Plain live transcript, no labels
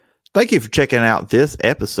Thank you for checking out this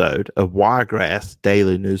episode of Wiregrass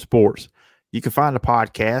Daily News Sports. You can find the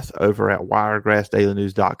podcast over at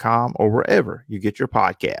wiregrassdailynews.com or wherever you get your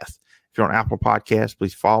podcasts. If you're on Apple Podcasts,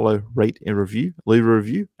 please follow, rate, and review. Leave a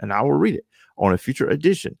review, and I will read it on a future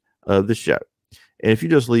edition of the show. And if you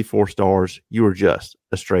just leave 4 stars, you are just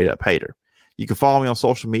a straight-up hater. You can follow me on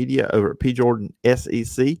social media over at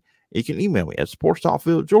PJordanSEC. You can email me at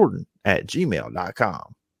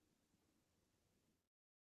sports.philipjordan@gmail.com.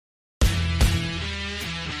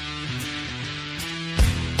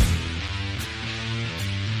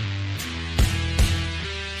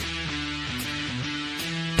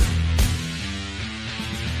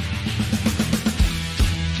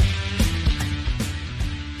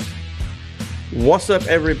 What's up,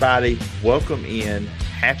 everybody? Welcome in.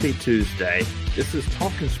 Happy Tuesday. This is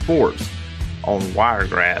Talking Sports on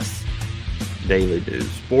Wiregrass Daily News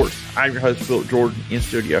Sports. I'm your host, Phillip Jordan,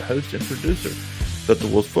 in-studio host and producer of the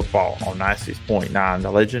Wolves Football on 96.9, the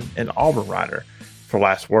legend and Auburn writer for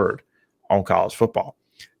Last Word on college football.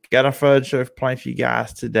 Got a fun show planned for you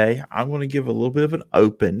guys today. I'm going to give a little bit of an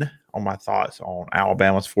open on my thoughts on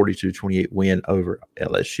Alabama's 42-28 win over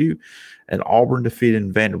LSU and Auburn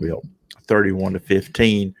defeating Vanderbilt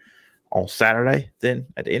 31-15 on Saturday. Then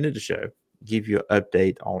at the end of the show, give you an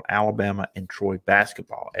update on Alabama and Troy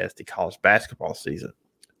basketball as the college basketball season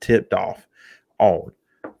tipped off on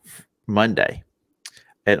Monday.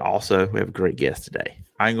 And also, we have a great guest today.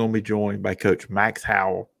 I'm going to be joined by Coach Max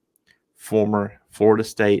Howell, former Florida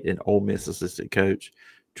State and Ole Miss assistant coach,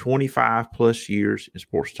 25 plus years in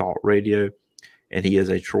sports talk radio, and he is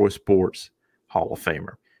a Troy Sports Hall of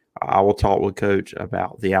Famer. I will talk with Coach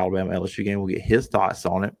about the Alabama-LSU game. We'll get his thoughts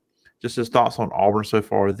on it, just his thoughts on Auburn so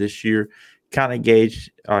far this year, kind of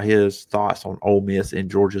gauge his thoughts on Ole Miss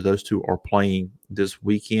and Georgia. Those two are playing this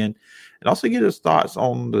weekend, and also get his thoughts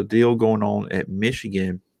on the deal going on at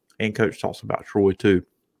Michigan. And Coach talks about Troy too.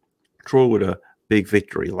 Troy with a big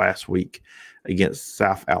victory last week against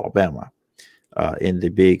South Alabama in the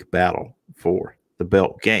big battle for the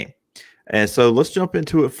belt game. And so let's jump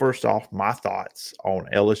into it. First off, my thoughts on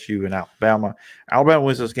LSU and Alabama. Alabama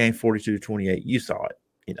wins this game 42-28. You saw it.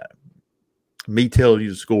 You know, me telling you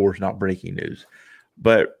the score is not breaking news.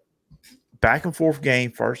 But back and forth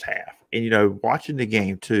game first half. And, you know, watching the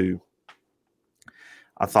game too,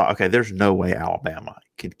 I thought, okay, there's no way Alabama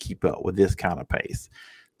could keep up with this kind of pace.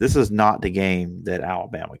 This is not the game that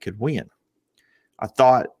Alabama could win. I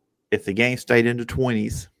thought if the game stayed in the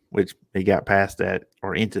 20s, which they got past that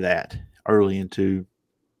or into that early into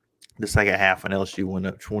the second half, when LSU went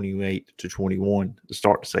up 28-21 to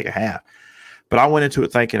start the second half. But I went into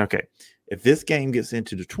it thinking, okay, if this game gets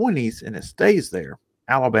into the 20s and it stays there,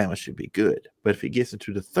 Alabama should be good. But if it gets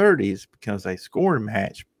into the 30s, becomes a scoring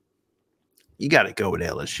match, you got to go with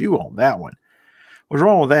LSU on that one. What's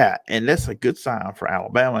wrong with that? And that's a good sign for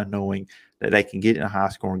Alabama, knowing that they can get in a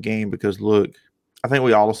high-scoring game because, look, I think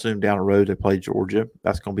we all assumed down the road they play Georgia.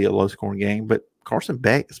 That's going to be a low-scoring game. But Carson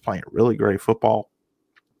Beck is playing really great football.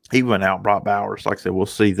 He went out and brought Bowers. Like I said, we'll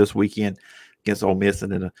see this weekend against Ole Miss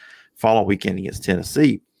and then the following weekend against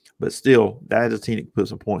Tennessee. But still, that is a team that can put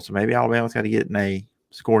some points. So maybe Alabama's got to get in a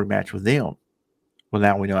scoring match with them. Well,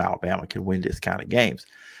 now we know Alabama can win this kind of games.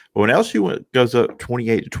 But when LSU goes up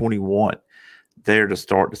 28-21 there to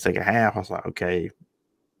start the second half, I was like, okay,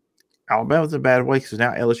 Alabama's in a bad way because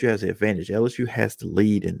now LSU has the advantage. LSU has the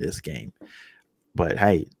lead in this game. But,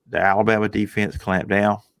 hey, the Alabama defense clamped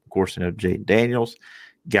down. Of course, you know, Jaden Daniels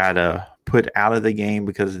got put out of the game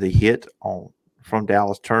because of the hit from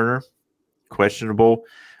Dallas Turner. Questionable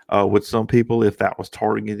with some people if that was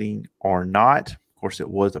targeting or not. Of course, it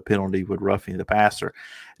was a penalty with roughing the passer.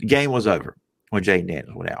 The game was over when Jaden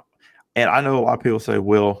Daniels went out. And I know a lot of people say,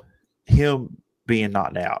 well, him being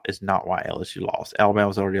knocked out is not why LSU lost. Alabama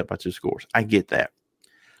was already up by 2 scores. I get that.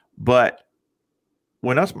 But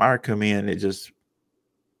when Usmeyer come in, it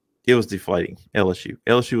was deflating LSU.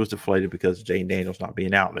 LSU was deflated because of Jaden Daniels not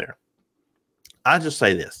being out there. I just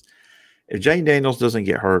say this. If Jaden Daniels doesn't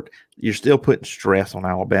get hurt, you're still putting stress on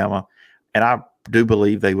Alabama. And I do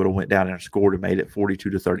believe they would have went down there and scored and made it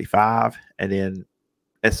 42-35. And then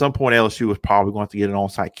at some point, LSU was probably going to get an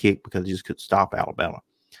onside kick because they just couldn't stop Alabama.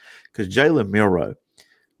 Because Jalen Milroe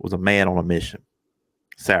was a man on a mission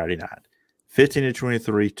Saturday night.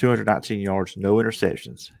 15-23, 219 yards, no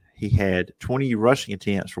interceptions. He had 20 rushing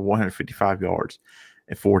attempts for 155 yards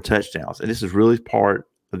and 4 touchdowns. And this is really part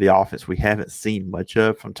of the offense we haven't seen much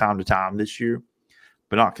of from time to time this year,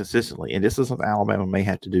 but not consistently. And this is something Alabama may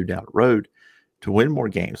have to do down the road to win more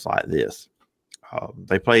games like this.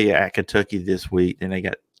 They play at Kentucky this week, and they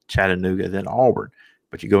got Chattanooga, then Auburn.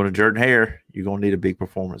 But you go to Jordan-Hare, you're going to need a big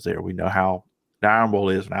performance there. We know how the Iron Bowl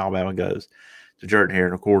is when Alabama goes to Jordan here.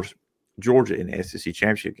 And, of course, Georgia in the SEC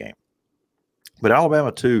championship game. But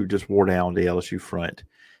Alabama, too, just wore down the LSU front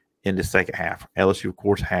in the second half. LSU, of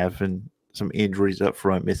course, having some injuries up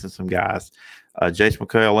front, missing some guys. Jace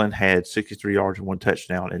McClellan had 63 yards and 1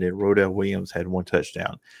 touchdown, and then Rodell Williams had 1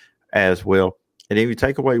 touchdown as well. And if you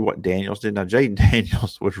take away what Daniels did, now Jaden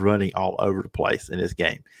Daniels was running all over the place in this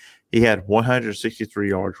game. He had 163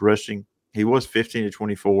 yards rushing. He was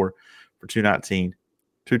 15-24 for 219,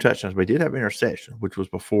 2 touchdowns, but he did have an interception, which was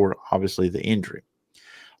before, obviously, the injury.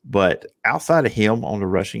 But outside of him on the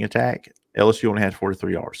rushing attack, LSU only had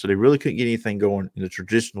 43 yards. So they really couldn't get anything going in the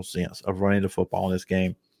traditional sense of running the football in this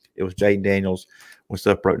game. It was Jaden Daniels when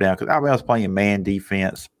stuff broke down because Alabama was playing man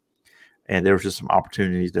defense, and there was just some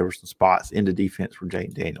opportunities. There were some spots in the defense where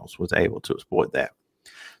Jaden Daniels was able to exploit that.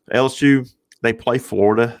 LSU, they play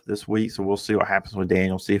Florida this week, so we'll see what happens with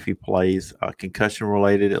Daniels, see if he plays.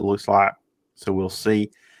 Concussion-related, it looks like, so we'll see.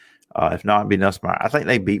 If not, it'd be Nussmeier. I think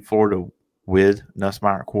they beat Florida with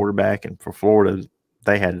Nussmeier quarterback, and for Florida,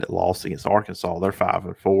 they had a loss against Arkansas. They're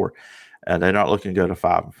 5-4. They're not looking to go to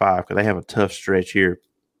 5-5 because they have a tough stretch here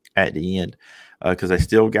at the end because they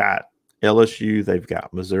still got LSU, they've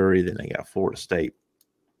got Missouri, then they got Florida State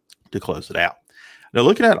to close it out. Now,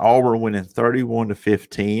 looking at Auburn winning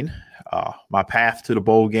 31-15, my path to the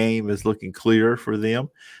bowl game is looking clear for them,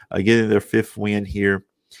 getting their 5th win here,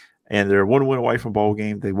 and they're 1 win away from bowl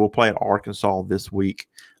game. They will play at Arkansas this week.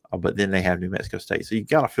 But then they have New Mexico State. So you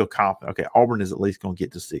got to feel confident. Okay, Auburn is at least going to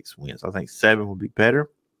get to 6 wins. I think 7 would be better.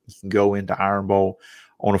 You can go into Iron Bowl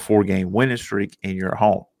on a 4-game winning streak and you're at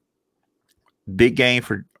home. Big game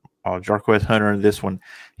for Jarquez Hunter in this one.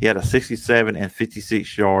 He had a 67 and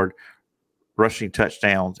 56-yard rushing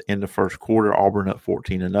touchdowns in the first quarter. Auburn up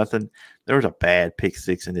 14-0. There was a bad pick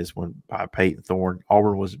 6 in this one by Peyton Thorne.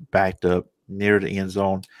 Auburn was backed up near the end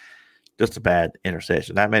zone. Just a bad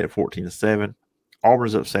interception. That made it 14-7.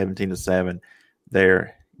 Auburn's up 17-7.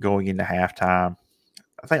 They're going into halftime.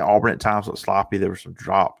 I think Auburn at times looked sloppy. There were some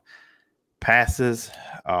drop passes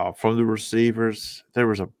from the receivers. There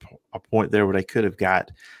was a point there where they could have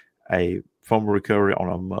got a fumble recovery on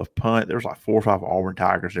a muff punt. There was like 4 or 5 Auburn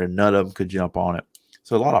Tigers there. None of them could jump on it.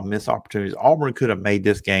 So a lot of missed opportunities. Auburn could have made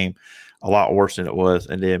this game a lot worse than it was.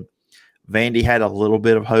 And then Vandy had a little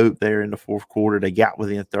bit of hope there in the fourth quarter. They got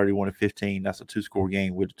within 31-15. That's a 2-score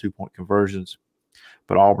game with the 2-point conversions.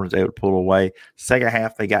 But Auburn's able to pull away. Second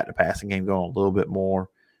half, they got the passing game going a little bit more.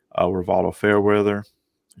 Rivaldo Fairweather,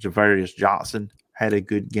 Javarius Johnson had a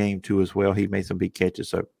good game too as well. He made some big catches.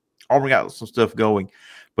 So Auburn got some stuff going,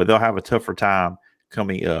 but they'll have a tougher time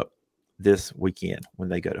coming up this weekend when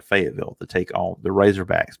they go to Fayetteville to take on the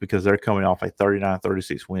Razorbacks because they're coming off a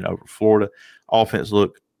 39-36 win over Florida. Offense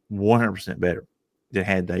looked 100% better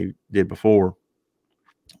than they did before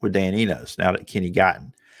with Dan Enos, now that Kenny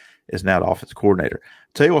Guyton is now the offensive coordinator.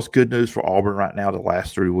 Tell you what's good news for Auburn right now the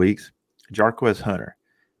last 3 weeks. Jarquez Hunter,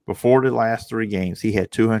 before the last 3 games, he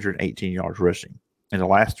had 218 yards rushing. In the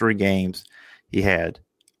last 3 games, he had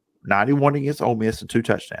 91 against Ole Miss and 2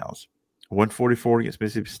 touchdowns, 144 against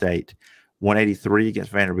Mississippi State, 183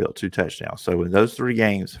 against Vanderbilt, 2 touchdowns. So in those 3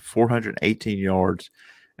 games, 418 yards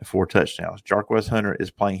and 4 touchdowns. Jarquez Hunter is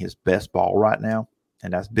playing his best ball right now,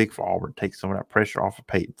 and that's big for Auburn. Take some of that pressure off of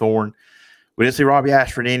Peyton Thorne. We didn't see Robbie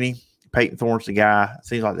Ashford any. Peyton Thorne's the guy. It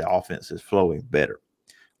seems like the offense is flowing better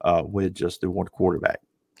with just the 1 quarterback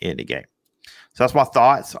in the game. So that's my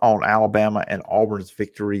thoughts on Alabama and Auburn's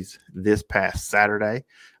victories this past Saturday.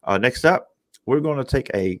 Next up, we're going to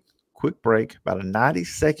take a quick break, about a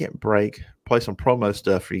 90-second break, play some promo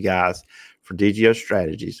stuff for you guys for DGO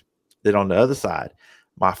Strategies. Then on the other side,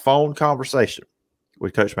 my phone conversation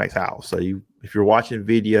with Coach Max Howell. So if you're watching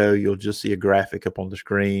video, you'll just see a graphic up on the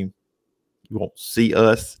screen. You won't see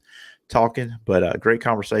us talking, but a great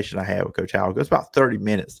conversation I had with Coach Howell. It goes about 30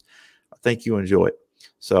 minutes. I think you'll enjoy it.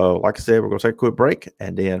 So, like I said, we're going to take a quick break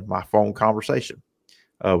and then my phone conversation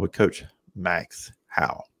with Coach Max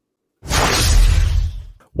Howell.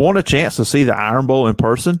 Want a chance to see the Iron Bowl in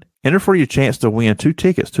person? Enter for your chance to win 2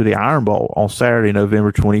 tickets to the Iron Bowl on Saturday,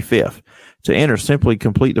 November 25th. To enter, simply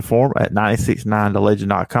complete the form at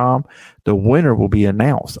 969thelegend.com. The winner will be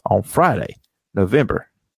announced on Friday, November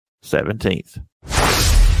 17th.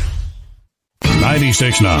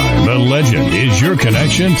 96.9 The Legend is your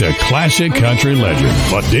connection to classic country legend.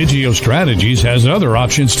 But Digio Strategies has other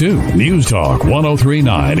options too. News Talk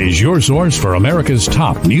 103.9 is your source for America's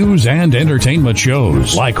top news and entertainment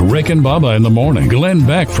shows like Rick and Bubba in the morning, Glenn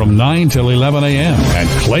Beck from 9 till 11 a.m., and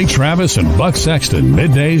Clay Travis and Buck Sexton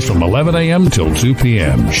middays from 11 a.m. till 2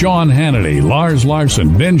 p.m. Sean Hannity, Lars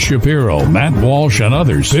Larson, Ben Shapiro, Matt Walsh, and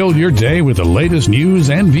others fill your day with the latest news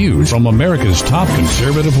and views from America's top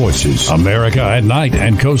conservative voices. America at Night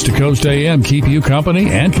and Coast to Coast AM keep you company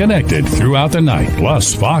and connected throughout the night.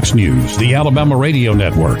 Plus, Fox News, the Alabama Radio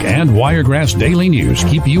Network, and Wiregrass Daily News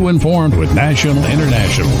keep you informed with national,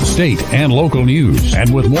 international, state, and local news.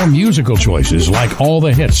 And with more musical choices like All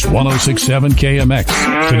the Hits, 106.7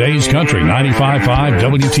 KMX, Today's Country, 95.5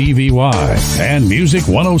 WTVY, and Music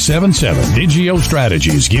 107.7. Digio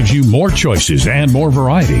Strategies gives you more choices and more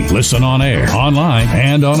variety. Listen on air, online,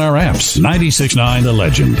 and on our apps. 96.9 The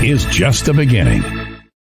Legend is just the beginning.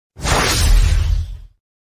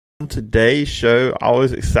 On today's show,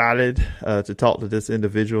 always excited to talk to this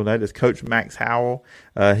individual. That is Coach Max Howell.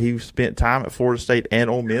 He spent time at Florida State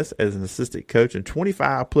and Ole Miss as an assistant coach and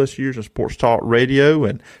 25 plus years in sports talk radio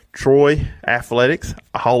and Troy Athletics,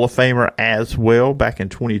 a Hall of Famer as well back in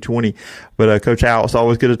 2020. But Coach Howell, it's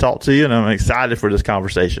always good to talk to you, and I'm excited for this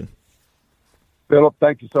conversation. Philip,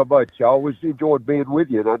 thank you so much. I always enjoyed being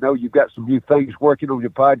with you, and I know you've got some new things working on your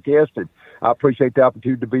podcast, and I appreciate the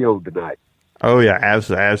opportunity to be on tonight. Oh, yeah,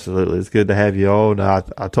 absolutely. It's good to have you on.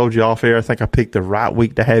 I told you off air, I think I picked the right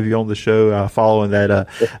week to have you on the show following that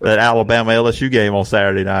Alabama-LSU game on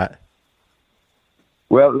Saturday night.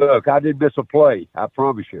 Well, look, I didn't miss a play, I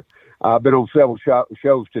promise you. I've been on several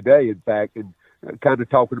shows today, in fact, and kind of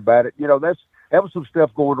talking about it. You know, that was some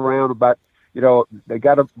stuff going around about, you know, they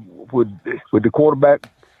got when the quarterback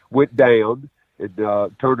went down and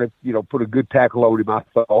turned it, you know, put a good tackle on him, I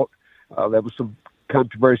thought. There was some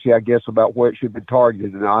controversy, I guess, about where it should have been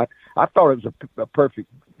targeted or not. I thought it was a perfect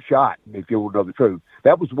shot, if you want to know the truth.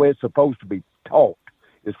 That was the way it's supposed to be taught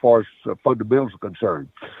as far as fundamentals are concerned.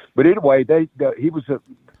 But anyway, they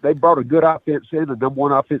brought a good offense in, the number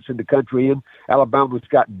one offense in the country in. Alabama's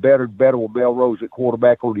gotten better and better with Melrose at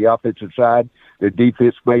quarterback on the offensive side. The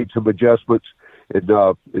defense made some adjustments, and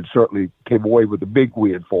it certainly came away with a big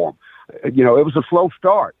win for them. You know, it was a slow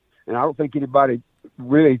start, and I don't think anybody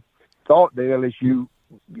really thought the LSU, you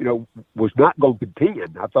know, was not going to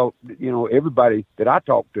contend. I thought, you know, everybody that I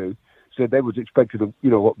talked to said they was expecting a, you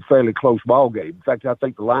know, a fairly close ball game. In fact, I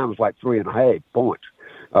think the line was like 3.5 points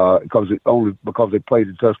because they played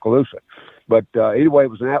in Tuscaloosa. But anyway, it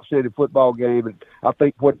was an outstanding football game, and I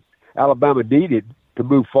think what Alabama needed to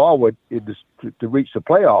move forward to reach the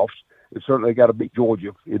playoffs, and certainly they got to beat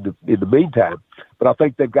Georgia in the meantime. But I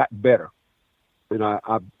think they've gotten better, and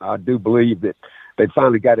I do believe that they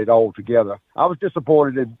finally got it all together. I was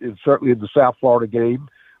disappointed certainly in the South Florida game,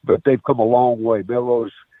 but they've come a long way.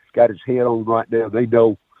 Melrose got his head on right now. They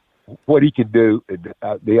know what he can do, and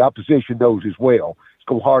the opposition knows as well. It's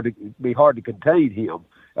going to be hard to contain him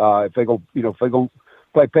if they're going to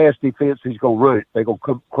play pass defense. He's going to run it. They're going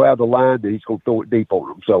to crowd the line, and he's going to throw it deep on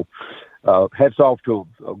them. So hats off to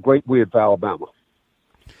him. A great win for Alabama.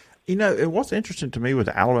 You know, what's interesting to me with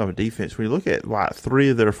the Alabama defense, when you look at like 3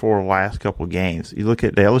 of their 4 last couple of games, you look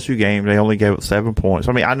at the LSU game, they only gave up 7 points.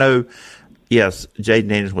 I mean, I know, yes, Jaden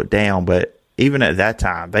Daniels went down, but even at that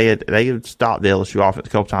time, they had stopped the LSU offense a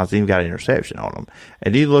couple times and even got an interception on them.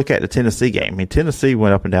 And you look at the Tennessee game. I mean, Tennessee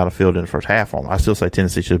went up and down the field in the first half on them. I still say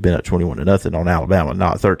Tennessee should have been up 21-0 on Alabama,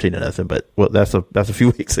 not 13-0. But well, that's a few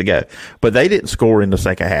weeks ago. But they didn't score in the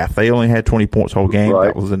second half. They only had 20 points whole game. Right.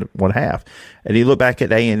 That was in one half. And you look back at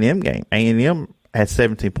the A&M game. A&M had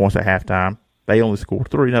 17 points at halftime. They only scored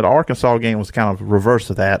 3. Now the Arkansas game was kind of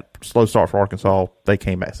reverse of that. Slow start for Arkansas. They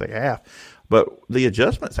came back second half. But the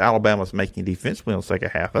adjustments Alabama's making defensively in the second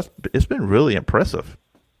half, it's been really impressive.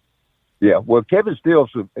 Yeah, well, Kevin Steele's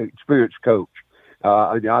an experienced coach.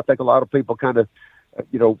 I think a lot of people kind of,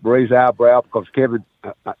 raise their eyebrow because Kevin,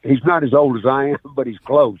 he's not as old as I am, but he's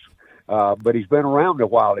close. But he's been around a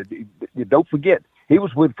while. And you don't forget, he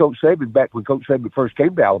was with Coach Saban back when Coach Saban first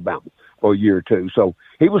came to Alabama for a year or two. So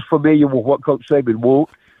he was familiar with what Coach Saban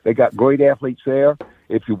wants. They got great athletes there.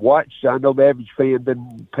 If you watch, I know the average fan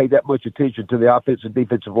didn't pay that much attention to the offensive and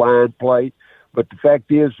defensive line play, but the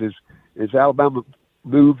fact is Alabama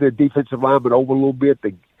moved their defensive linemen over a little bit.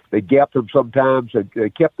 They gapped them sometimes. They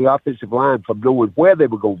kept the offensive line from knowing where they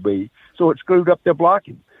were going to be, so it screwed up their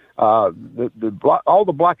blocking. All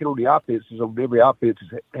the blocking on the offenses on every offense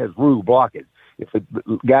has rule blocking. If the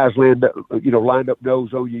guys lined up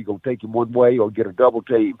nose on you, you're going to take him one way or get a double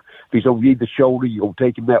team. If he's on either shoulder, you're going to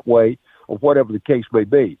take him that way, or whatever the case may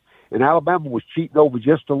be. And Alabama was cheating over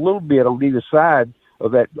just a little bit on either side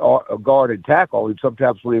of that guard and tackle, and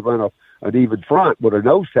sometimes when they run an even front with a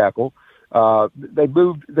nose tackle, they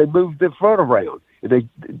moved the front around. And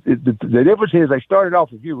the difference is they started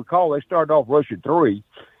off, if you recall, they started off rushing 3,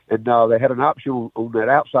 and they had an option on that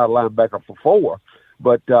outside linebacker for 4,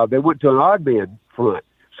 but they went to an odd man front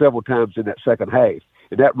several times in that second half,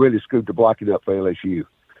 and that really screwed the blocking up for LSU.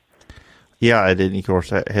 Yeah, it did. Of course,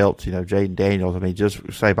 that helped. Jaden Daniels. I mean,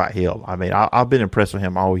 just say about him. I mean, I've been impressed with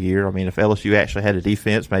him all year. I mean, if LSU actually had a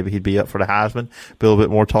defense, maybe he'd be up for the Heisman. Be a little bit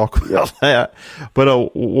more talk about that.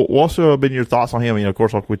 But what's been your thoughts on him? Of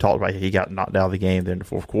course, like we talked about, he got knocked out of the game there in the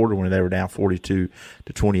fourth quarter when they were down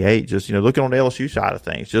 42-28. Just looking on the LSU side of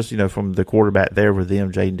things, just from the quarterback there with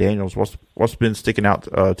them, Jaden Daniels. What's been sticking out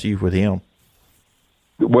to you with him?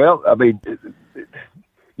 Well, I mean,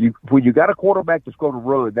 when you got a quarterback that's going to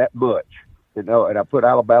run that much. And I put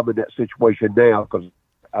Alabama in that situation now because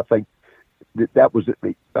I think that was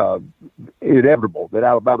inevitable that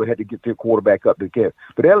Alabama had to get their quarterback up to camp.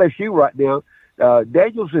 But LSU right now,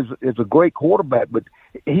 Daniels is a great quarterback, but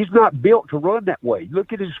he's not built to run that way.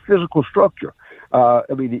 Look at his physical structure. I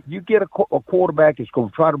mean, you get a quarterback that's going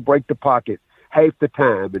to try to break the pocket half the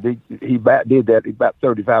time, and he did that about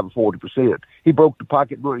 35 or 40%. He broke the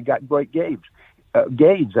pocket and got great gains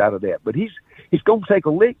out of that. But he's going to take a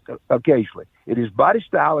lick occasionally, and his body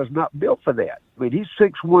style is not built for that. I mean, he's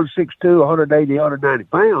 6'1", 6'2", 180, 190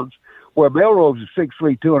 pounds, where Melrose is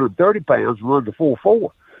 6'3", 230 pounds and runs a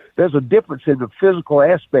 4.4. There's a difference in the physical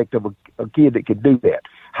aspect of a kid that can do that.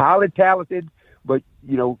 Highly talented, but,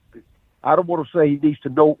 I don't want to say he needs to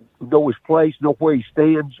know his place, know where he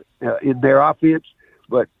stands in their offense,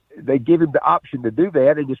 but they give him the option to do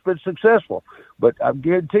that, and it's been successful. But I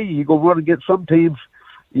guarantee you're going to run against some teams,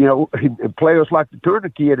 and players like the Turner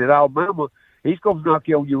kid at Alabama, he's going to knock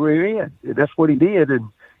you on your rear end. And that's what he did, and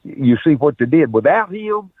you see what they did. Without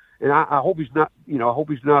him, and I hope he's not,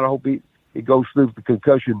 I hope he goes through the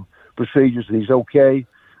concussion procedures and he's okay.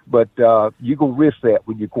 But you're going to risk that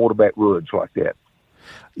when your quarterback runs like that.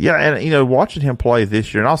 Yeah, and watching him play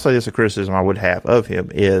this year, and I'll say this, a criticism I would have of him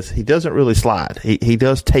is he doesn't really slide. He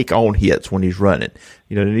does take on hits when he's running.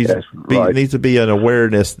 There needs to be an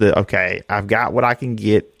awareness that, okay, I've got what I can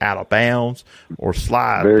get out of bounds or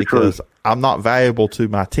slide. Very because true. I'm not valuable to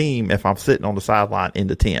my team if I'm sitting on the sideline in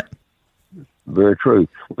the tent. Very true.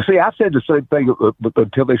 See, I said the same thing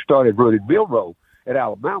until they started running Milroe at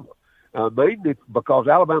Alabama, mainly because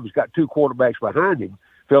Alabama's got 2 quarterbacks behind him.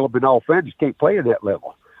 Phillip and all friends can't play at that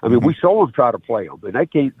level. I mean, we saw them try to play them, and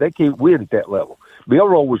they can't win at that level.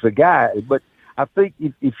 Milroe was the guy, but I think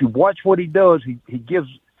if you watch what he does,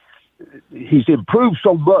 he's improved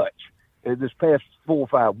so much in this past 4 or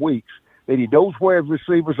 5 weeks that he knows where his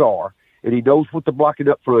receivers are, and he knows what the blocking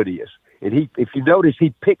up front is. And if you notice,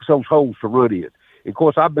 he picks those holes to run in. And of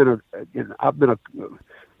course, I've been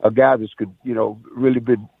a guy that's really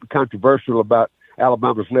been controversial about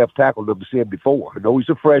Alabama's left tackle, number 74. I know he's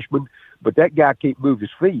a freshman, but that guy can't move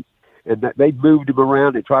his feet. And they moved him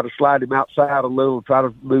around. They try to slide him outside a little, try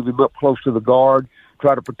to move him up close to the guard,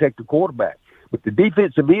 try to protect the quarterback. But the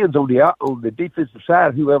defensive ends on the defensive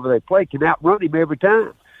side, whoever they play, can outrun him every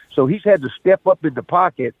time. So he's had to step up in the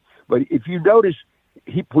pocket. But if you notice,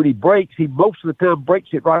 when he breaks, he most of the time breaks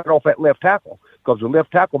it right off that left tackle because the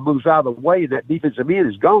left tackle moves out of the way and that defensive end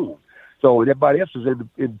is gone. So everybody else is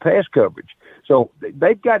in pass coverage. So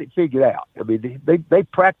they've got it figured out. I mean, they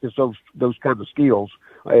practice those kinds of skills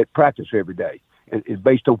at practice every day, and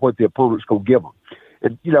based on what the opponent's going to give them.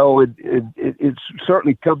 And it's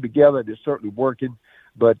certainly come together, and it's certainly working.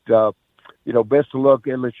 But best of luck,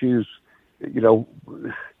 LSU's.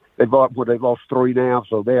 They've lost 3 now,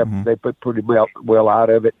 so they put pretty well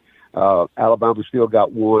out of it. Alabama's still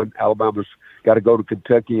got 1. Alabama's got to go to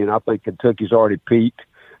Kentucky, and I think Kentucky's already peaked.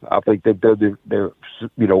 I think they've done their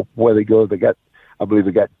where they go. I believe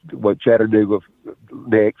they got Chattanooga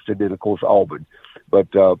next, and then of course Auburn. But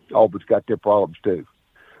Auburn's got their problems too.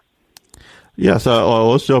 Yeah, so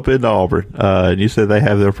let's jump into Auburn. And you said they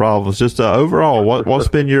have their problems. Just overall, what's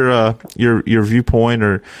been your viewpoint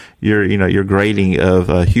or your grading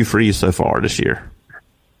of Hugh Freeze so far this year?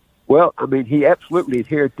 Well, I mean, he absolutely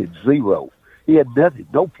inherited 0. He had nothing,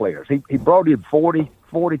 no players. He brought in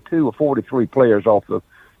 42 or 43 players off the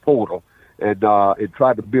portal and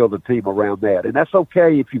tried to build a team around that. And that's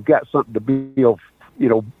okay if you've got something to build,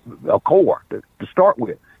 a core to start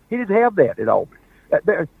with. He didn't have that at Auburn.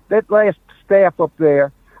 That last staff up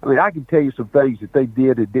there, I mean, I can tell you some things that they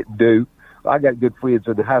did and didn't do. I got good friends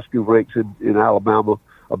in the high school ranks in Alabama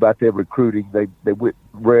about their recruiting. They went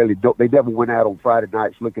rarely. They never went out on Friday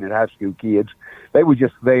nights looking at high school kids. They were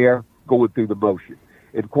just there going through the motion.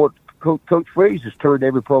 And Coach Freeze has turned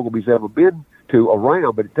every program he's ever been to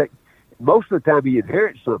around, but most of the time he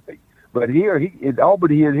inherits something. But here, in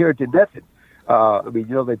Auburn, he inherited nothing. I mean,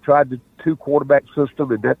 they tried the 2-quarterback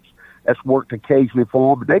system, and that's worked occasionally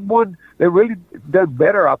for them. And they've won. They really done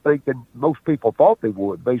better, I think, than most people thought they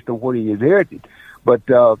would, based on what he inherited. But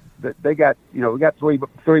they got, we got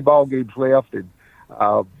three ball games left, and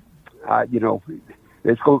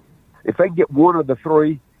it's going. If they can get one of the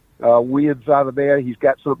 3 wins out of there, he's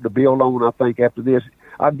got something to build on. I think after this,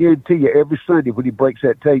 I guarantee you, every Sunday when he breaks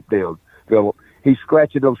that tape down, Phillip, he's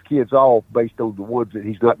scratching those kids off based on the ones that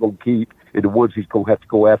he's not going to keep and the ones he's going to have to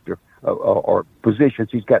go after, or positions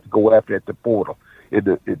he's got to go after at the portal in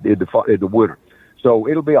the winter. So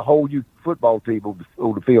it'll be a whole new football team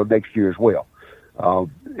on the field next year as well.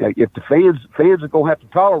 If the fans are going to have to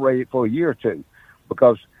tolerate it for a year or two,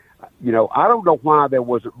 because I don't know why there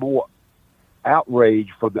wasn't more outrage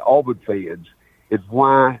from the Auburn fans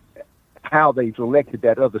and how they selected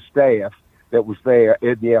that other staff that was there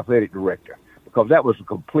and the athletic director, because that was a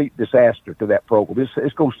complete disaster to that program.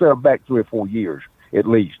 It's going to set them back 3 or 4 years at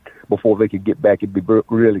least before they can get back and be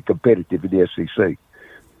really competitive in the SEC.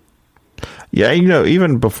 Yeah,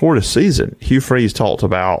 even before the season, Hugh Freeze talked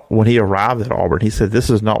about when he arrived at Auburn, he said this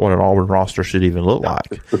is not what an Auburn roster should even look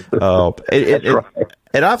like. That's right.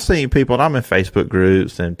 And I've seen people, and I'm in Facebook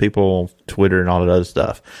groups and people on Twitter and all that other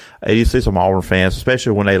stuff, and you see some Auburn fans,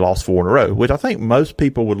 especially when they lost 4 in a row, which I think most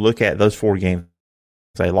people would look at those 4 games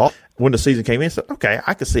they lost. When the season came in, said, okay,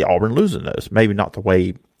 I could see Auburn losing those. Maybe not the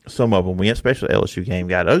way some of them went, especially the LSU game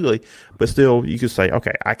got ugly, but still you could say,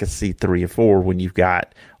 okay, I could see 3 and 4 when you've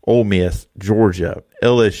got Ole Miss, Georgia,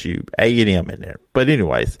 LSU, A&M in there. But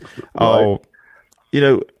anyways, right.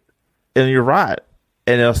 And you're right.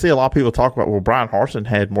 And I see a lot of people talk about, well, Brian Harsin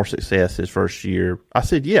had more success his first year. I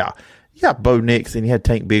said, yeah. You got Bo Nix and you had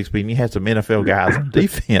Tank Bigsby and you had some NFL guys on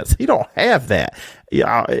defense. He don't have that.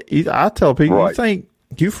 Yeah, I tell people, right. You think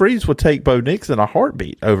Hugh Freeze would take Bo Nix in a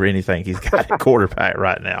heartbeat over anything he's got at quarterback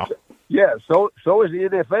right now. Yeah, so is the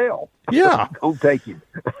NFL. Yeah. Don't take him.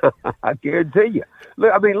 I guarantee you.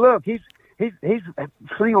 Look, he's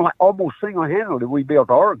almost single-handedly rebuilt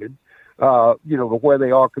Oregon, to where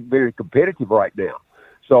they are very competitive right now.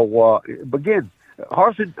 So, again,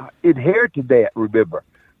 Harsin inherited that, remember.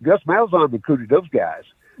 Gus Malzahn recruited those guys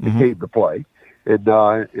that came to play. And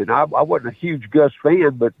I wasn't a huge Gus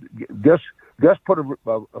fan, but Gus put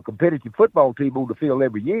a competitive football team on the field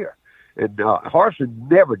every year. And Harsin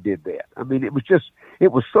never did that. I mean, it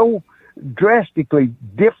was so drastically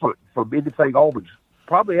different from anything Auburn's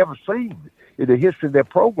probably ever seen in the history of their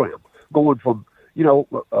program, going from,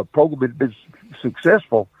 a program that had been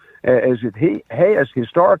successful as it has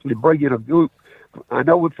historically, bringing a group. I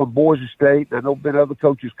know it from Boise State. I know been other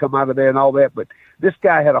coaches come out of there and all that, but this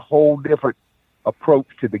guy had a whole different approach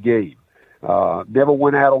to the game. Never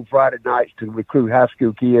went out on Friday nights to recruit high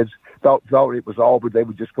school kids. Thought it was Auburn. They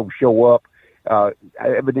were just going to show up.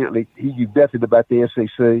 Evidently, he knew nothing about the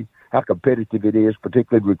SEC, how competitive it is,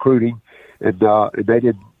 particularly in recruiting. And they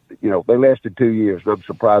did, they lasted 2 years, and I'm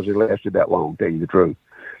surprised they lasted that long, to tell you the truth.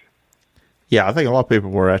 Yeah, I think a lot of people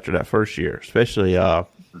were after that first year, especially the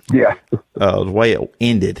way it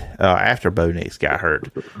ended after Bo Nix got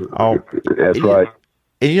hurt. That's right.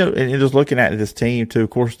 And just looking at this team, too, of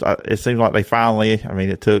course, it seems like they finally,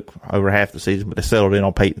 it took over half the season, but they settled in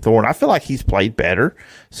on Peyton Thorne. I feel like he's played better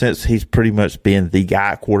since he's pretty much been the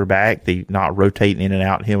guy at quarterback, not rotating in and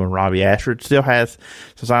out, him and Robbie Ashford. Still has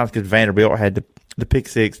some signs because Vanderbilt had the pick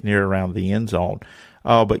six near around the end zone.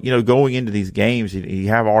 But, going into these games, you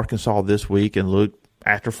have Arkansas this week, and look,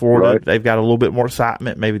 after Florida, right. They've got a little bit more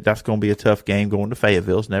excitement. Maybe that's going to be a tough game going to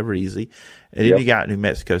Fayetteville. It's never easy. And then you got New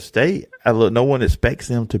Mexico State. Look, no one expects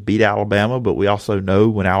them to beat Alabama, but we also know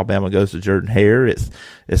when Alabama goes to Jordan-Hare, it's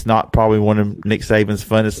not probably one of Nick Saban's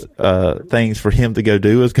funnest things for him to go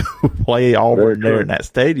do is go play Auburn there in that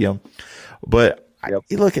stadium. But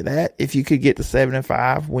you look at that. If you could get to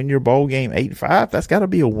 7-5, win your bowl game 8-5, that's got to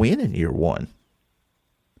be a win in year one.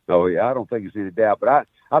 Oh yeah, I don't think it's any doubt. But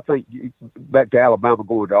I think back to Alabama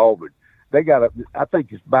going to Auburn, I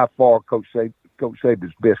think it's by far Coach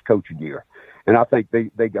Saban's best coaching year, and I think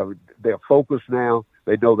they're focused now.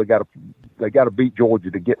 They know they got to beat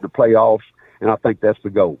Georgia to get in the playoffs, and I think that's the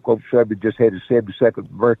goal. Coach Saban just had his 72nd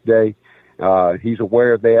birthday. He's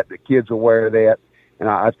aware of that. The kids are aware of that, and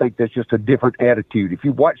I think that's just a different attitude. If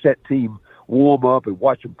you watch that team warm up and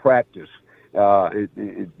watch them practice, and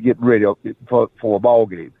getting ready for a ball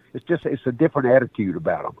game, it's a different attitude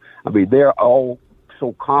about them. They're all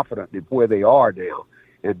so confident in where they are now,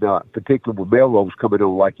 and particularly with Melrose coming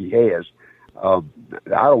on like he has. I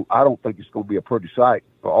don't think it's going to be a pretty sight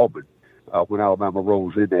for Auburn when Alabama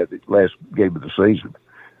rolls in there the last game of the season.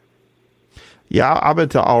 Yeah, I've been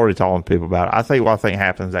already telling people about it. I think what I think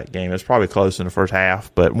happens that game, it's probably close in the first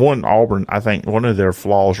half, but Auburn, I think one of their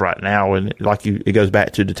flaws right now, and it goes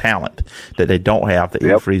back to the talent that they don't have that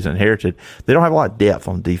Hugh Freeze inherited. They don't have a lot of depth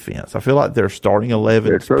on defense. I feel like their starting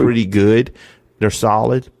 11 is pretty good. They're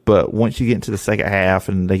solid, but once you get into the second half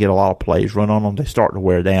and they get a lot of plays run on them, they start to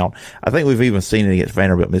wear down. I think we've even seen it against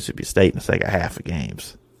Vanderbilt, Mississippi State in the second half of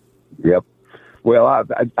games. Yep. Well,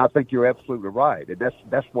 I think you're absolutely right, and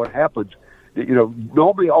that's what happens.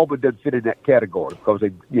 Normally Auburn doesn't fit in that category because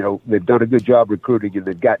they've done a good job recruiting and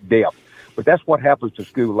they've got depth. But that's what happens to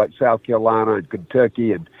schools like South Carolina and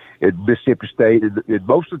Kentucky and Mississippi State. And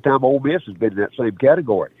most of the time, Ole Miss has been in that same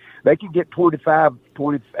category. They can get 25,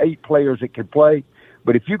 28 players that can play.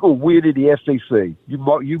 But if you're going to win in the SEC,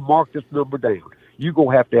 you mark this number down. You're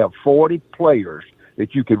going to have 40 players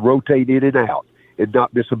that you can rotate in and out and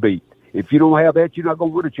not miss a beat. If you don't have that, you're not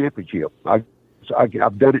going to win a championship. I've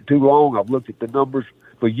done it too long. I've looked at the numbers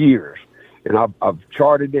for years, and I've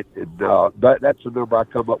charted it, and that's the number I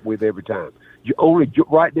come up with every time.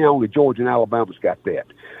 Right now, only Georgia and Alabama's got that.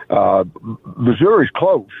 Missouri's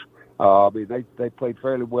close. They played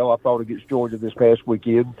fairly well, I thought, against Georgia this past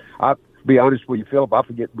weekend. I'll be honest with you, Philip, I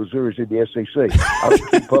forget Missouri's in the SEC. I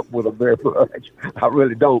don't keep up with them very much. I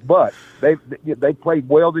really don't. But they played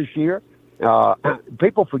well this year.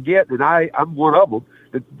 People forget, and I'm one of them,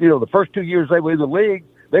 that, the first 2 years they were in the league,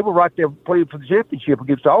 they were right there playing for the championship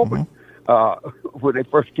against Auburn when they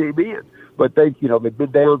first came in. But they've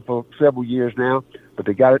been down for several years now. But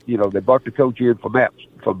they got it. They brought the coach in from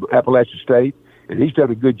Appalachian State, and he's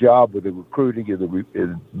done a good job with the recruiting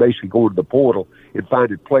and basically going to the portal and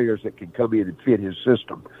finding players that can come in and fit his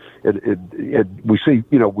system. And we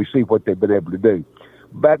see what they've been able to do.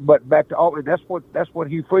 But back to Auburn, that's what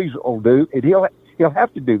Hugh Freeze will do, and he'll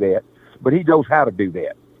have to do that. But he knows how to do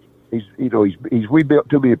that. He's rebuilt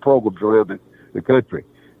too many programs around the country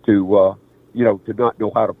to not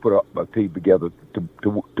know how to put up a team together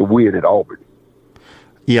to win at Auburn.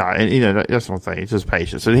 Yeah, and that's one thing. It's just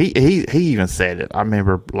patience. And he even said it. I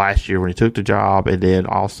remember last year when he took the job, and then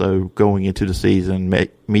also going into the season,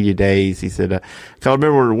 media days. He said, "Cause I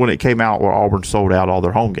remember when it came out where Auburn sold out all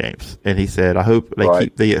their home games, and he said, I hope they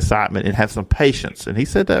keep the excitement and have some patience." And he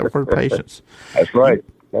said that word, patience. That's right.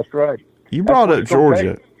 That's right. You brought up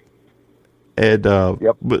Georgia and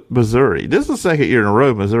Missouri. This is the second year in a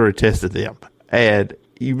row Missouri tested them, and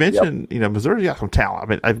you mentioned, Missouri's got some talent. I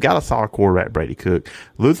mean, they've got a solid quarterback, Brady Cook.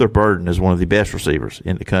 Luther Burden is one of the best receivers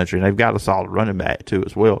in the country, and they've got a solid running back too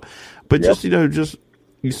as well. But you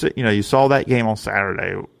saw that game on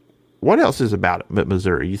Saturday. What else is about it,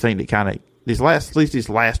 Missouri? You think that kind of these last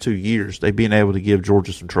 2 years they've been able to give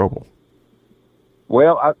Georgia some trouble?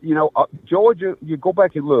 Well, Georgia. You go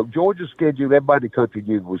back and look. Georgia's schedule, everybody in the country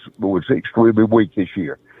knew was extremely weak this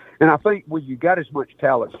year. And I think when you got as much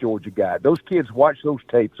talent as Georgia got, those kids watch those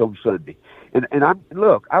tapes on Sunday. And I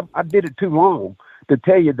did it too long to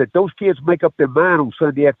tell you that those kids make up their mind on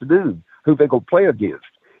Sunday afternoon who they're going to play against.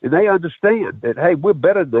 And they understand that, hey, we're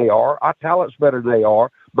better than they are. Our talent's better than they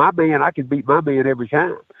are. I can beat my man every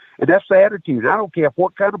time. And that's the attitude. I don't care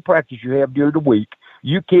what kind of practice you have during the week.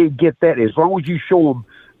 You can't get that as long as you show them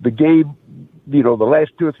the game, the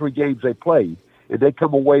last 2 or 3 games they played, and they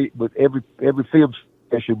come away with every film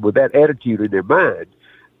session with that attitude in their mind,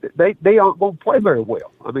 they aren't going to play very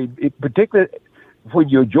well. I mean, particularly when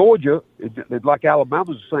you're Georgia, like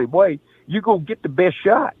Alabama's the same way, you're going to get the best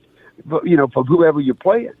shot, from whoever you're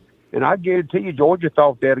playing. And I guarantee you, Georgia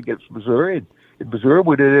thought that against Missouri, and Missouri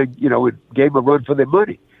went in and gave them a run for their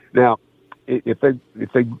money. Now, if they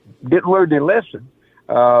didn't learn their lesson,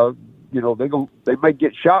 they may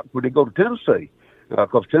get shocked when they go to Tennessee,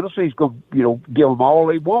 because Tennessee's going to give them all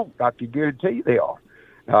they want. I can guarantee you they are.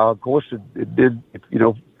 Of course, and then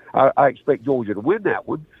I expect Georgia to win that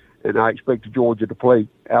one, and I expect Georgia to play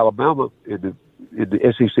Alabama in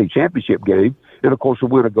the SEC championship game, and of course the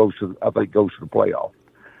winner goes to the playoff.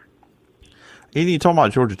 And you talking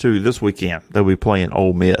about Georgia too. This weekend they'll be playing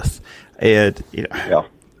Ole Miss, and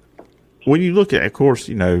when you look at, of course,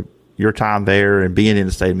 your time there and being in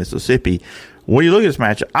the state of Mississippi, when you look at this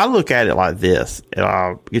match, I look at it like this, and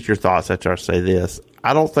I'll get your thoughts after I say this.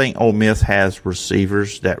 I don't think Ole Miss has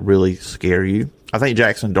receivers that really scare you. I think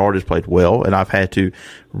Jackson Dart has played well, and I've had to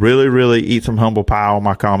really, really eat some humble pie on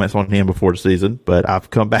my comments on him before the season, but I've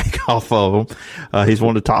come back off of him. He's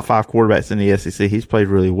one of the top 5 quarterbacks in the SEC. He's played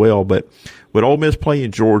really well, but with Ole Miss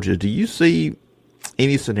playing Georgia, do you see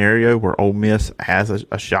any scenario where Ole Miss has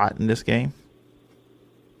a shot in this game?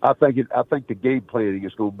 I think the game planning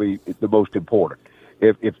is going to be the most important.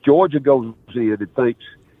 If Georgia goes in and thinks,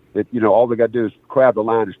 that, all they got to do is crowd the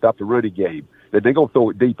line and stop the running game, then they're going to throw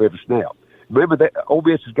it deep every snap. Remember that Ole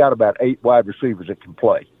Miss has got about 8 wide receivers that can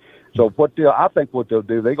play. So I think what they'll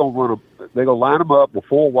do, they're going to line them up with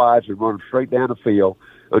 4 wides and run them straight down the field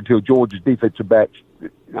until Georgia's defensive backs, I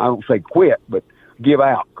don't say quit, but give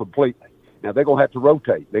out completely. Now they're going to have to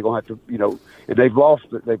rotate. They're going to have to, and they've lost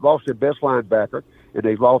their best linebacker, and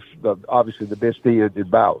they've lost obviously the best end in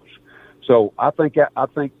Bowers. So I think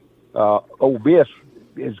Ole Miss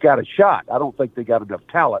has got a shot. I don't think they got enough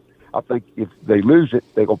talent. I think if they lose it,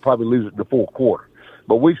 they're going to probably lose it in the fourth quarter.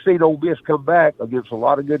 But we've seen Ole Miss come back against a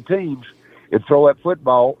lot of good teams and throw that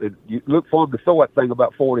football. And you look for them to throw that thing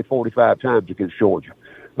about 40, 45 times against Georgia.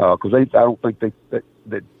 Because I don't think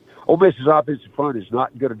that Ole Miss's offensive front is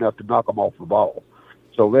not good enough to knock them off the ball.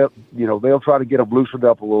 So they'll try to get them loosened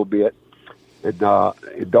up a little bit. And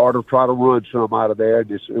Dart will try to run some out of there.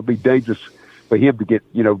 And it'll be dangerous for him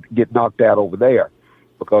to get knocked out over there.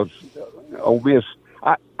 Because Ole Miss,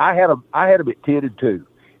 I had them at 10-2.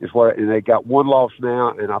 And they got 1 loss now,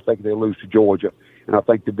 and I think they'll lose to Georgia, and I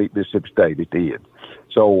think they beat Mississippi State at the end.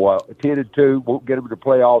 So 10-2 won't get them in the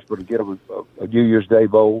playoffs, but it'll get them a New Year's Day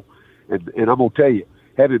bowl. And I'm gonna tell you,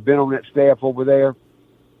 having been on that staff over there,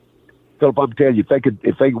 Philip, I'm telling you,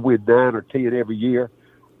 if they could win 9 or 10 every year,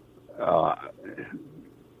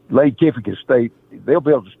 Lane Kiffin can stay. They'll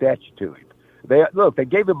build a statue to him. They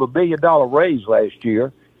gave him $1 million raise last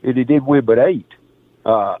year, and he didn't win but 8.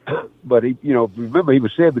 But he, remember he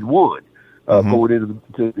was 7-1 going into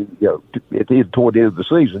toward the end of the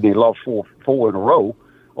season. He lost four in a row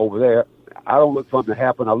over there. I don't look for him to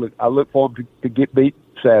happen. I look for him to get beat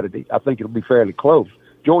Saturday. I think it'll be fairly close.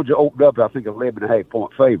 Georgia opened up, I think,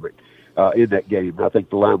 11.5-point favorite in that game. I think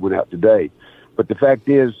the line went out today. But the fact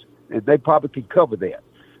is, and they probably can cover that.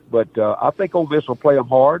 But I think Ole Miss will play them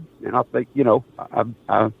hard, and I think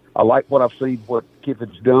I like what I've seen, what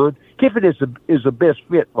Kiffin's done. Kiffin is the best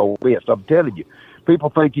fit for Ole Miss. I'm telling you, people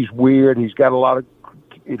think he's weird. He's got a lot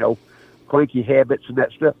of cranky habits and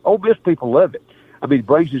that stuff. Ole Miss people love it. I mean, he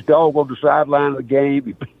brings his dog on the sideline of the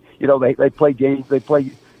game. They play games. They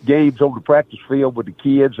play games on the practice field with the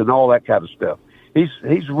kids and all that kind of stuff. He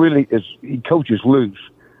coaches loose,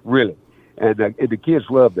 really, and the kids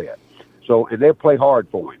love that. So, and they'll play hard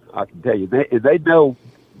for him, I can tell you. They know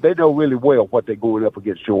really well what they're going up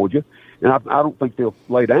against Georgia, and I don't think they'll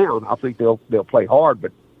lay down. I think they'll play hard,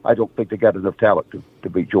 but I don't think they got enough talent to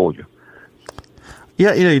beat Georgia.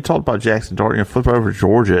 Yeah, you talked about Jackson Dart. Flip over to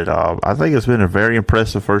Georgia. I think it's been a very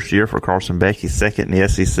impressive first year for Carson Beck. He's second in the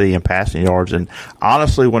SEC in passing yards. And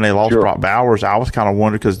honestly, when they lost Brock Bowers, I was kind of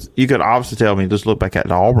wondering, because you could obviously tell me, just look back at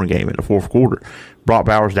the Auburn game in the fourth quarter. Brock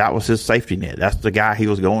Bowers, that was his safety net. That's the guy he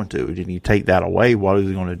was going to. And you take that away, what is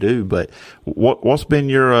he going to do? But what's been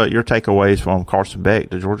your takeaways from Carson Beck,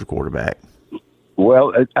 the Georgia quarterback?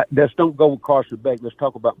 Well, let's don't go with Carson Beck. Let's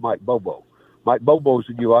talk about Mike Bobo. Mike Bobo's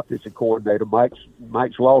the new offensive coordinator.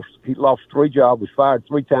 Mike's lost 3 jobs, was fired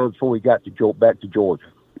 3 times before he got back to Georgia.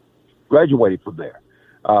 Graduated from there.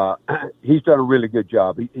 He's done a really good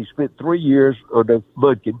job. He spent 3 years under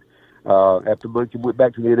Munkin. After Munkin went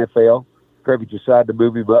back to the NFL, Kirby decided to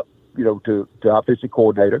move him up, to offensive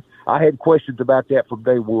coordinator. I had questions about that from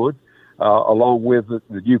day one, along with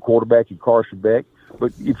the new quarterback and Carson Beck.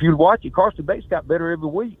 But if you watch it, Carson Beck's got better every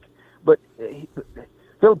week. But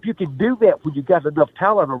Philip, you can do that when you got enough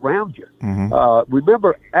talent around you. Mm-hmm.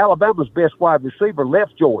 Remember, Alabama's best wide receiver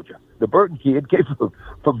left Georgia. The Burton kid came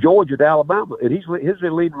from Georgia to Alabama, and he's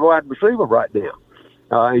the leading wide receiver right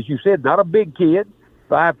now. As you said, not a big kid,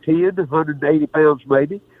 5'10", 180 pounds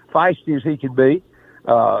maybe, feisty as he can be.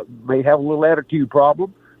 May have a little attitude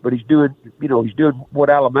problem, but he's doing what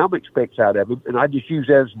Alabama expects out of him. And I just use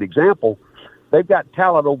that as an example. They've got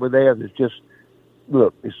talent over there that's just,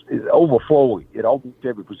 look, it's overflowing at almost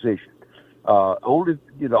every position.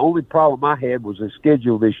 The only problem I had was the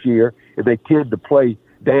schedule this year, and they tend to play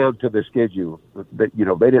down to their schedule. They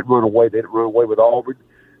didn't run away. They didn't run away with Auburn.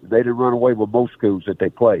 They didn't run away with most schools that they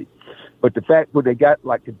played. But the fact when they got,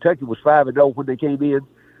 like Kentucky was 5-0 when they came in,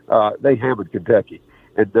 they hammered Kentucky.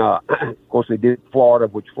 And, of course, they did Florida,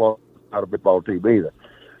 which Florida's not a big ball team either.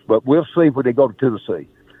 But we'll see when they go to Tennessee.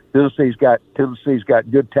 Tennessee's got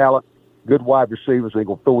good talent, good wide receivers. They're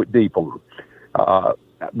going to throw it deep on them.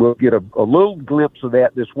 We'll get a little glimpse of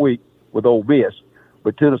that this week with Ole Miss,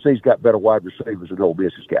 but Tennessee's got better wide receivers than Ole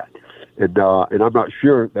Miss has got. And I'm not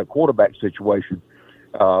sure that quarterback situation.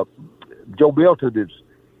 Joe Milton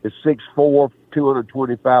is 6'4",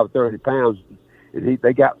 225, 30 pounds, and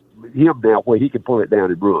they got him now where he can pull it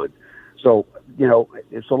down and run. So,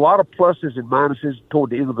 it's a lot of pluses and minuses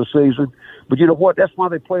toward the end of the season. But you know what? That's why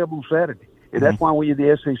they play them on Saturday. And that's why we're in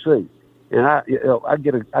the SEC. And I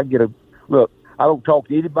get a look. I don't talk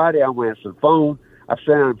to anybody. I don't answer the phone. I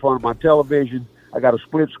stand in front of my television. I got a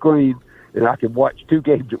split screen, and I can watch 2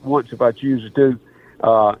 games at once if I choose to.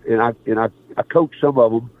 And I coach some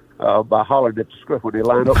of them by hollering at the script when they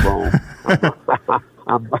line up wrong.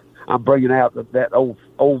 I'm bringing out that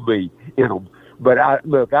old me in them. But I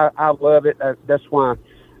love it. That's why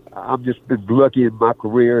I've just been lucky in my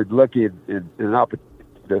career and lucky in an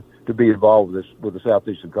opportunity to be involved with the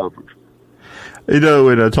Southeastern Conference. You know,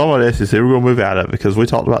 when talking about SEC, we're going to move out of it because we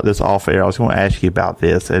talked about this off air. I was going to ask you about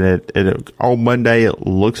this, and on Monday it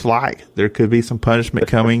looks like there could be some punishment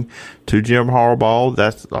coming to Jim Harbaugh.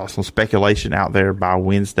 That's some speculation out there by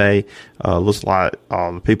Wednesday. Looks like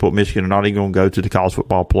the people at Michigan are not even going to go to the college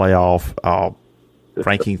football playoff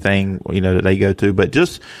ranking thing, that they go to. But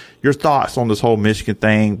just your thoughts on this whole Michigan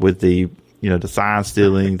thing with the sign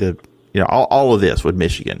stealing, all of this with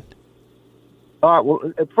Michigan. All right.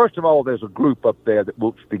 Well, first of all, there's a group up there that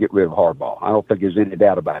wants to get rid of Harbaugh. I don't think there's any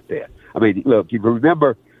doubt about that. I mean, look, you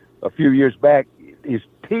remember a few years back, the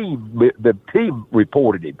team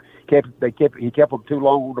reported him. He kept him too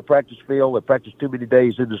long on the practice field. They practiced too many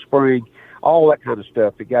days in the spring. All that kind of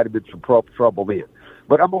stuff. It got him in some trouble then.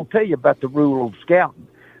 But I'm going to tell you about the rule on scouting.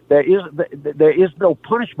 There is no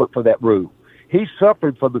punishment for that rule. He's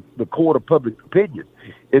suffering from the court of public opinion,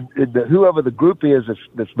 and whoever the group is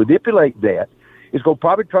that's manipulating that is going to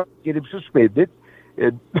probably try to get him suspended.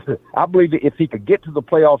 And I believe that if he could get to the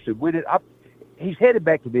playoffs and win it, he's headed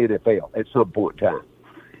back to the NFL at some point in time.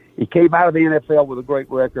 He came out of the NFL with a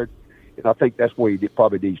great record, and I think that's where he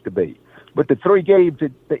probably needs to be. But the 3 games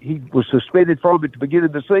that he was suspended from at the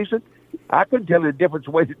beginning of the season, I couldn't tell the difference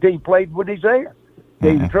the way the team played when he's there.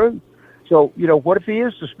 Tell you the truth. So, what if he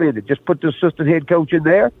is suspended? Just put the assistant head coach in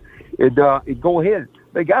there and go ahead.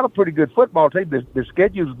 They got a pretty good football team. Their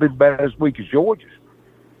schedule's been better this week as Georgia's.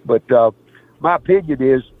 But my opinion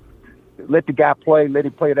is let the guy play. Let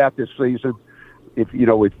him play it out this season. If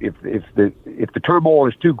the turmoil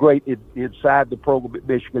is too great inside the program at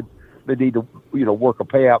Michigan, they need to work a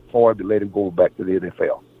payout for him and let him go back to the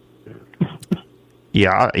NFL.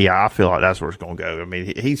 Yeah, I feel like that's where it's going to go. I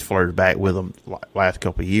mean, he's flirted back with them last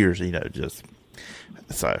couple of years,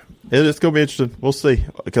 so it's going to be interesting. We'll see,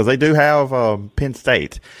 because they do have Penn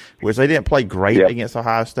State, which they didn't play great against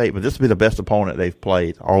Ohio State, but this will be the best opponent they've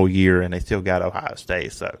played all year, and they still got Ohio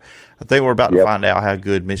State. So I think we're about to find out how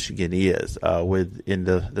good Michigan is in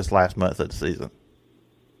this last month of the season.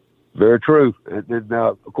 Very true. And then,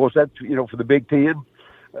 of course, that's, for the Big Ten.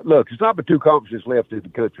 Look, it's not but 2 conferences left in the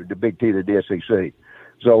country, the Big Ten and the SEC.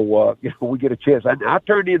 So, we get a chance. I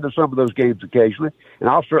turned into some of those games occasionally, and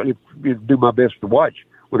I'll certainly do my best to watch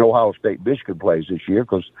when Ohio State and Michigan plays this year,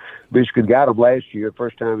 because Michigan got them last year,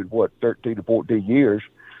 first time in, 13 to 14 years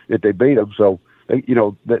that they beat them. So,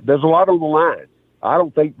 there's a lot on the line. I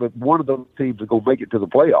don't think that one of those teams is going to make it to the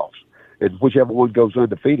playoffs, and whichever one goes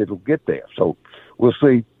undefeated will get there. So, we'll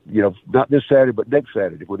see, not this Saturday, but next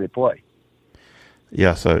Saturday when they play.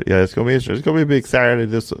 Yeah, it's going to be interesting. It's going to be a big Saturday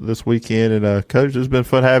this weekend. And, Coach, it's been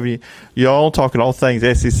fun having you all talking all things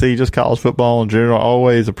SEC, just college football in general. I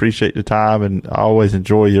always appreciate the time, and I always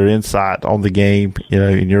enjoy your insight on the game,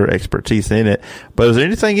 and your expertise in it. But is there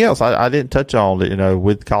anything else I didn't touch on that,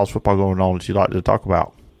 with college football going on that you'd like to talk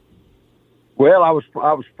about? Well, I was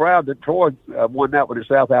proud that Troy won that one at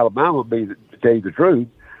South Alabama, to tell you the truth.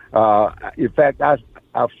 In fact, I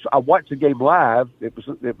watched the game live. It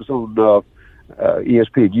was on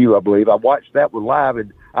ESPNU, I believe. I watched that one live,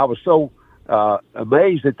 and I was so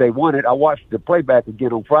amazed that they won it. I watched the playback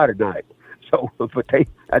again on Friday night. So, but they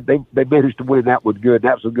managed to win that one good.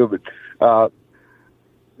 That was a good one.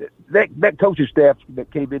 That coaching staff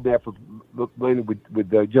that came in there mainly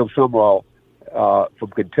with Joe Summerall from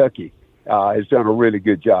Kentucky has done a really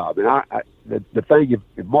good job. And the thing,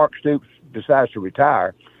 if Mark Stoops decides to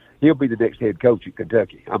retire, he'll be the next head coach at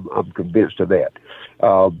Kentucky. I'm convinced of that.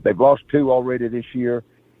 They've lost 2 already this year.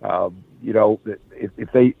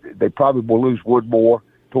 If they probably will lose one more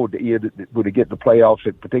toward the end when they get in the playoffs,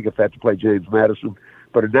 in particular if they have to play James Madison.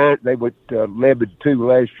 But they went 11-2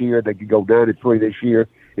 last year. They could go 9-3 this year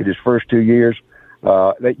in his first 2 years.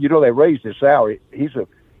 They raised his salary. He's a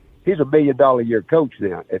 $1 million a year coach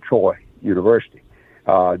now at Troy University.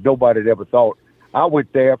 Nobody had ever thought. I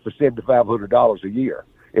went there for $7,500 a year.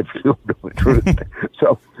 If you know the truth.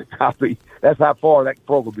 So, I mean, that's how far that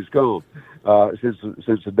program has come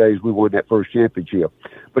since the days we won that first championship.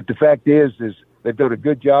 But the fact is they've done a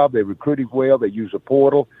good job. They're recruiting well. They use a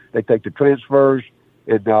portal. They take the transfers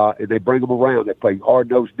and they bring them around. They play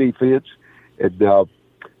hard-nosed defense, and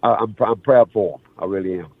I'm proud for them. I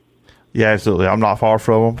really am. Yeah, absolutely. I'm not far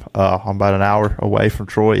from them. I'm about an hour away from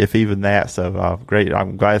Troy, if even that. So great.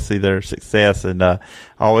 I'm glad to see their success. And I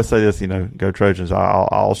always say this, go Trojans.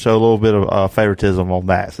 I'll show a little bit of favoritism on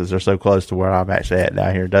that since they're so close to where I'm actually at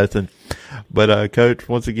down here in Dothan. But, Coach,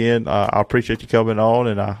 once again, I appreciate you coming on,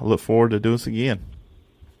 and I look forward to doing this again.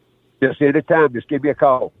 Just anytime. Just give me a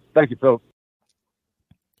call. Thank you, Phil.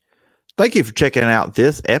 Thank you for checking out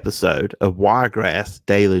this episode of Wiregrass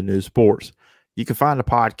Daily News Sports. You can find the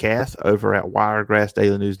podcast over at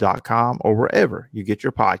wiregrassdailynews.com or wherever you get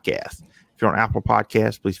your podcasts. If you're on Apple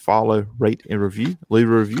Podcasts, please follow, rate, and review. Leave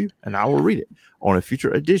a review, and I will read it on a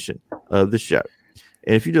future edition of the show.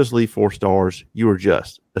 And if you just leave 4 stars, you are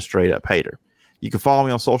just a straight-up hater. You can follow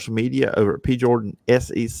me on social media over at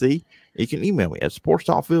PJordanSEC. You can email me at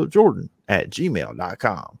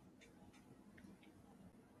sportstalkphillipjordan@gmail.com.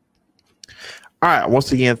 All right.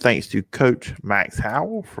 Once again, thanks to Coach Max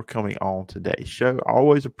Howell for coming on today's show. I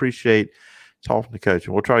always appreciate talking to Coach,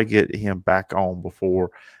 and we'll try to get him back on before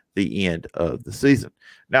the end of the season.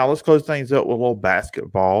 Now, let's close things up with a little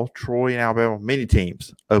basketball. Troy and Alabama, many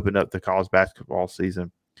teams opened up the college basketball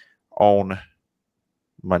season on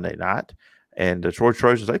Monday night. And the Troy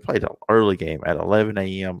Trojans, they played an early game at 11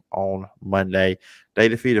 a.m. on Monday. They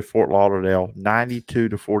defeated Fort Lauderdale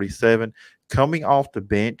 92-47. Coming off the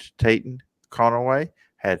bench, Tatum Conaway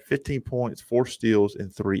had 15 points, 4 steals,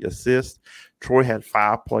 and 3 assists. Troy had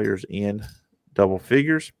 5 players in double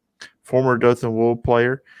figures. Former Dothan Wolf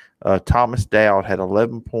player Thomas Dowd had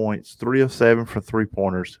 11 points, 3 of 7 for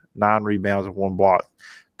 3-pointers, 9 rebounds, and 1 block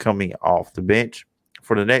coming off the bench.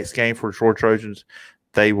 For the next game for the Troy Trojans,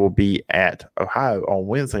 they will be at Ohio on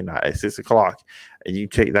Wednesday night at 6 o'clock. And you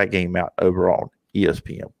can check that game out over on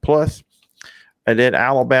ESPN+. And then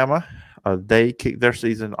Alabama, they kicked their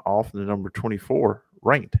season off in the number 24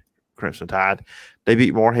 ranked Crimson Tide. They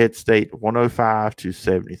beat Morehead State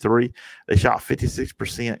 105-73. They shot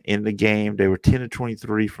 56% in the game. They were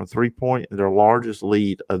 10-23 from 3-point, and their largest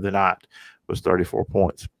lead of the night was 34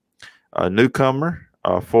 points. Newcomer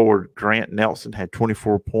forward Grant Nelson had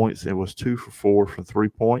 24 points and was 2 for 4 from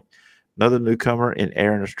 3-point. Another newcomer in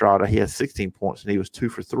Aaron Estrada, he had 16 points and he was 2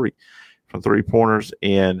 for 3 from 3-pointers.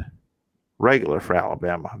 In regular for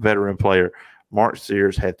Alabama, veteran player Mark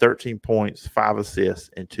Sears had 13 points, 5 assists,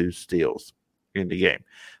 and 2 steals in the game.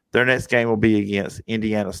 Their next game will be against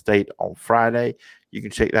Indiana State on Friday. You can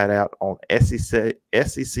check that out on SEC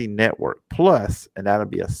Network Plus, and that'll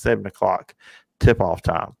be a 7 o'clock tip-off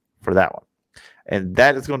time for that one. And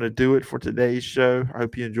that is going to do it for today's show. I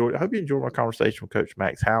hope you enjoyed. I hope you enjoyed my conversation with Coach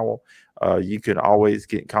Max Howell. You can always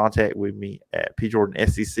get in contact with me at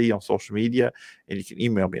PJordanSEC on social media, and you can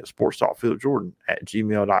email me at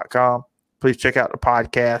sportstalkphillipjordan@gmail.com. Please check out the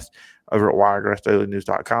podcast over at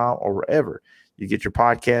wiregrassdailynews.com or wherever you get your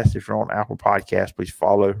podcast. If you're on Apple Podcasts, please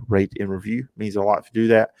follow, rate, and review. It means a lot to do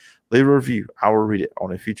that. Leave a review. I will read it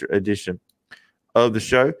on a future edition of the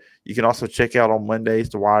show. You can also check out on Mondays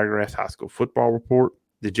the Wiregrass High School Football Report,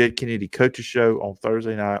 the Jed Kennedy Coaches Show on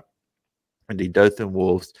Thursday night, and the Dothan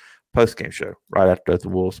Wolves postgame show right after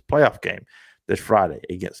Dothan Wolves playoff game this Friday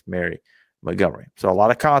against Mary Montgomery. So a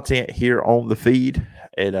lot of content here on the feed,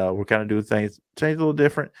 and we're kind of doing things change a little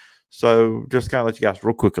different. So just kind of let you guys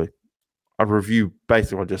real quickly, I'll review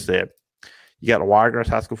basically what I just said. You got the Wiregrass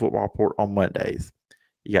High School Football Report on Mondays.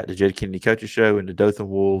 You got the Jed Kennedy Coaches Show and the Dothan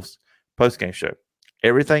Wolves postgame show.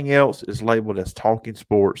 Everything else is labeled as Talking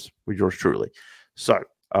Sports with yours truly. So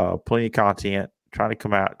plenty of content trying to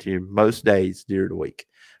come out to you most days during the week.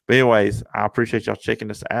 But anyways, I appreciate y'all checking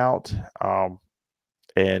this out,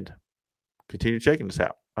 and continue checking this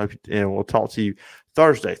out. And we'll talk to you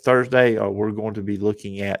Thursday. We're going to be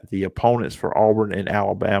looking at the opponents for Auburn and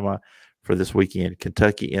Alabama for this weekend,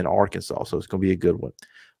 Kentucky and Arkansas. So it's going to be a good one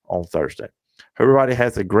on Thursday. Everybody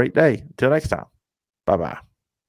has a great day. Until next time. Bye-bye.